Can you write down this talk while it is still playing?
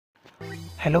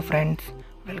Hello friends,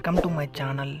 welcome to my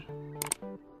channel.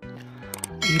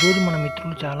 ఈరోజు మన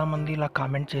మిత్రులు చాలామంది ఇలా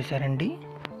కామెంట్ చేశారండి.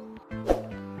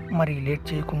 మరి లేట్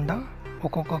చేయకుండా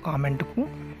ఒక్కొక్క కామెంట్కు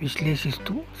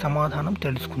విశ్లేషిస్తూ సమాధానం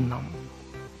తెలుసుకుందాం.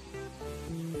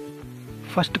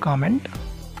 First comment: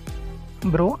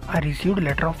 bro, I received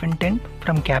letter of intent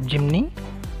from Capgemini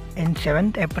in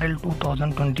 7th April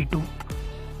 2022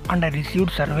 and I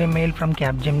received survey mail from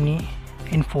Capgemini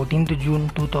in 14th June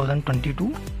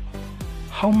 2022.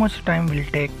 How much time will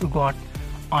take to got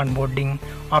onboarding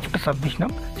after submission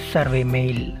of survey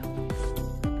mail?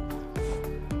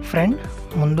 Friend,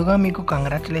 ముందుగా మీకు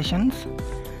congratulations.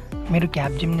 మీరు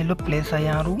క్యాప్జెమినీలో place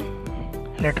అయ్యారు.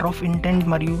 Letter of intent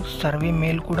మరియు survey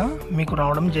mail కూడా మీకు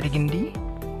రావడం జరిగింది.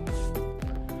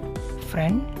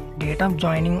 Friend, date of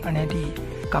joining అనేది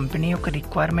కంపెనీ యొక్క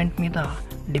రిక్వైర్మెంట్ మీద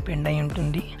డిపెండ్ అయి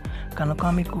ఉంటుంది. కనుక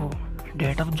మీకు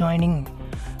డేట్ ఆఫ్ జాయినింగ్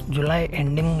జూలై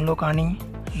ఎండింగ్లో కానీ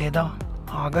లేదా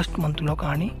ఆగస్ట్ మంత్లో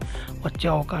కానీ వచ్చే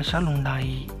అవకాశాలు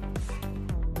ఉన్నాయి.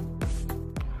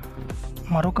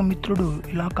 మరొక మిత్రుడు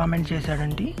ఇలా కామెంట్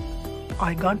చేశాడండి: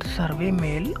 I got survey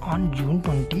mail on June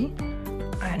 20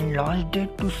 and last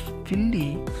date to fill the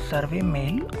survey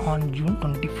mail on June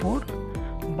 24,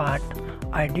 but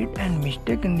I did a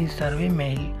mistake in the survey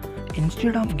mail.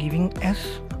 Instead of giving yes,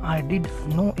 I did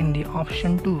no in the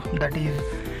option 2, that is,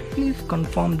 please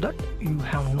confirm that you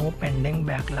have no pending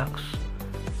backlogs.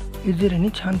 Is there any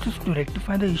chances to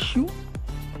rectify the issue?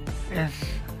 Yes,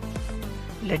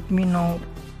 let me know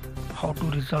how to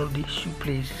resolve the issue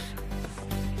please.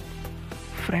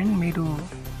 Friend, మీరు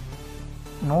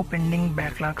no pending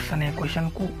backlogs అనే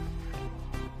క్వశ్చన్కు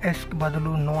ఎస్కి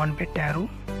బదులు no అని పెట్టారు.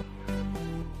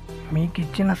 మీకు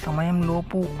ఇచ్చిన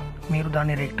సమయంలోపు మీరు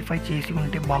దాన్ని rectify చేసి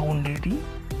ఉంటే బాగుండేది.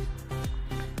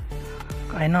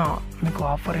 అయినా మీకు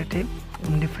ఆఫర్ అయితే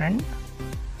ఉంది ఫ్రెండ్.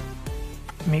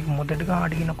 మీకు మొదటగా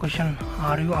అడిగిన question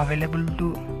are you available to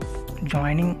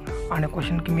joining అనే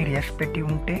క్వశ్చన్కి మీరు ఎస్ పెట్టి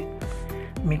ఉంటే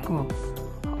మీకు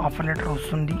ఆఫర్ లెటర్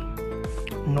వస్తుంది.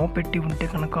 నో పెట్టి ఉంటే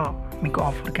కనుక మీకు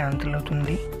ఆఫర్ క్యాన్సిల్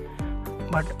అవుతుంది.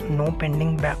 బట్ నో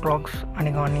పెండింగ్ బ్యాక్లాగ్స్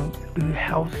అని కానీ డూ యూ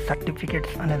హ్యావ్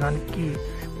సర్టిఫికేట్స్ అనే దానికి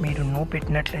మీరు నో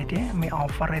పెట్టినట్లయితే మీ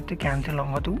ఆఫర్ అయితే క్యాన్సిల్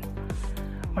అవ్వదు.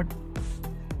 బట్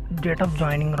డేట్ ఆఫ్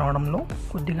జాయినింగ్ రావడంలో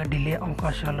కొద్దిగా డిలే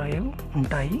అవకాశాలు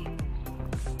ఉంటాయి.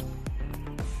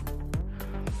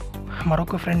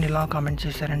 మరొక ఫ్రెండ్ ఇలా కామెంట్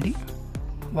చేశారండి: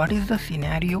 what is the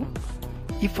scenario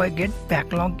if I get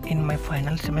backlog in my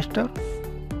final semester?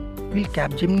 Will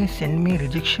Capgemini send me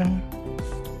rejection?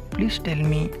 Please tell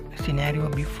me scenario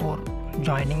before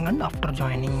joining and after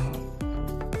joining.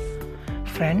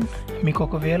 Friend, మీకు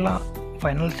ఒకవేళ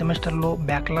final సెమిస్టర్లో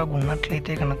backlog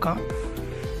ఉన్నట్లయితే కనుక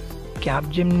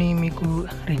Capgemini మీకు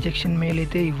rejection mail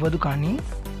అయితే ఇవ్వదు, కానీ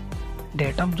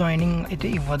date of joining అయితే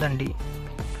ఇవ్వదండి.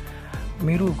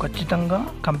 మీరు ఖచ్చితంగా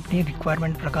కంపెనీ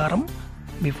రిక్వైర్మెంట్ ప్రకారం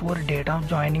బిఫోర్ డేట్ ఆఫ్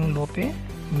జాయినింగ్ లోపే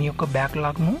మీ యొక్క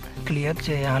బ్యాక్లాగ్ను క్లియర్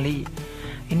చేయాలి.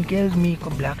 ఇన్ కేస్ మీ యొక్క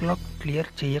బ్యాక్లాగ్ క్లియర్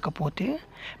చేయకపోతే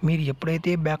మీరు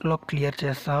ఎప్పుడైతే బ్యాక్లాగ్ క్లియర్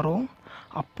చేస్తారో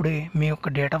అప్పుడే మీ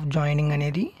యొక్క డేట్ ఆఫ్ జాయినింగ్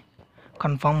అనేది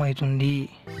కన్ఫర్మ్ అవుతుంది.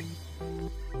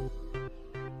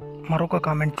 మరొక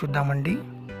కామెంట్ చూద్దామండి.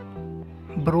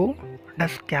 Bro,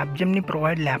 does Capgemini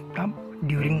provide laptop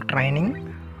during training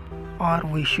or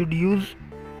we should use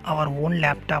our own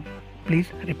laptop? Please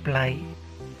reply.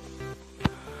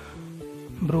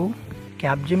 Bro,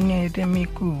 Capgemini అయితే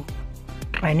మీకు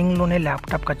ట్రైనింగ్లోనే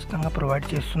ల్యాప్టాప్ ఖచ్చితంగా ప్రొవైడ్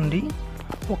చేస్తుంది.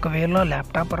 ఒకవేళ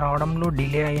ల్యాప్టాప్ రావడంలో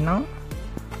డిలే అయినా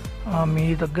మీ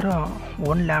దగ్గర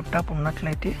ఓన్ ల్యాప్టాప్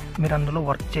ఉన్నట్లయితే మీరు అందులో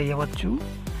వర్క్ చేయవచ్చు.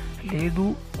 లేదు,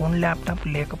 ఓన్ ల్యాప్టాప్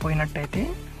లేకపోయినట్టయితే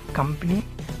కంపెనీ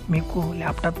మీకు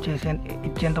ల్యాప్టాప్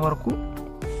ఇచ్చేంత వరకు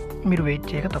మీరు వెయిట్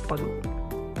చేయక తప్పదు.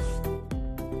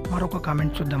 మరొక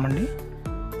కామెంట్ చూద్దామండి.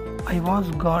 I was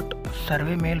got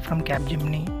survey mail from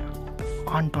Capgemini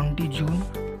on 20 June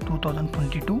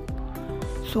 2022.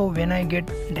 So when I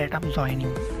get date of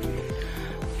joining?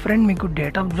 Friend, మీకు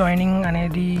డేట్ ఆఫ్ జాయినింగ్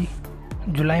అనేది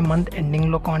జూలై మంత్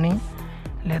ఎండింగ్లో కానీ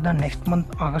లేదా నెక్స్ట్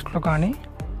మంత్ ఆగస్ట్లో కానీ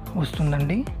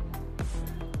వస్తుందండి.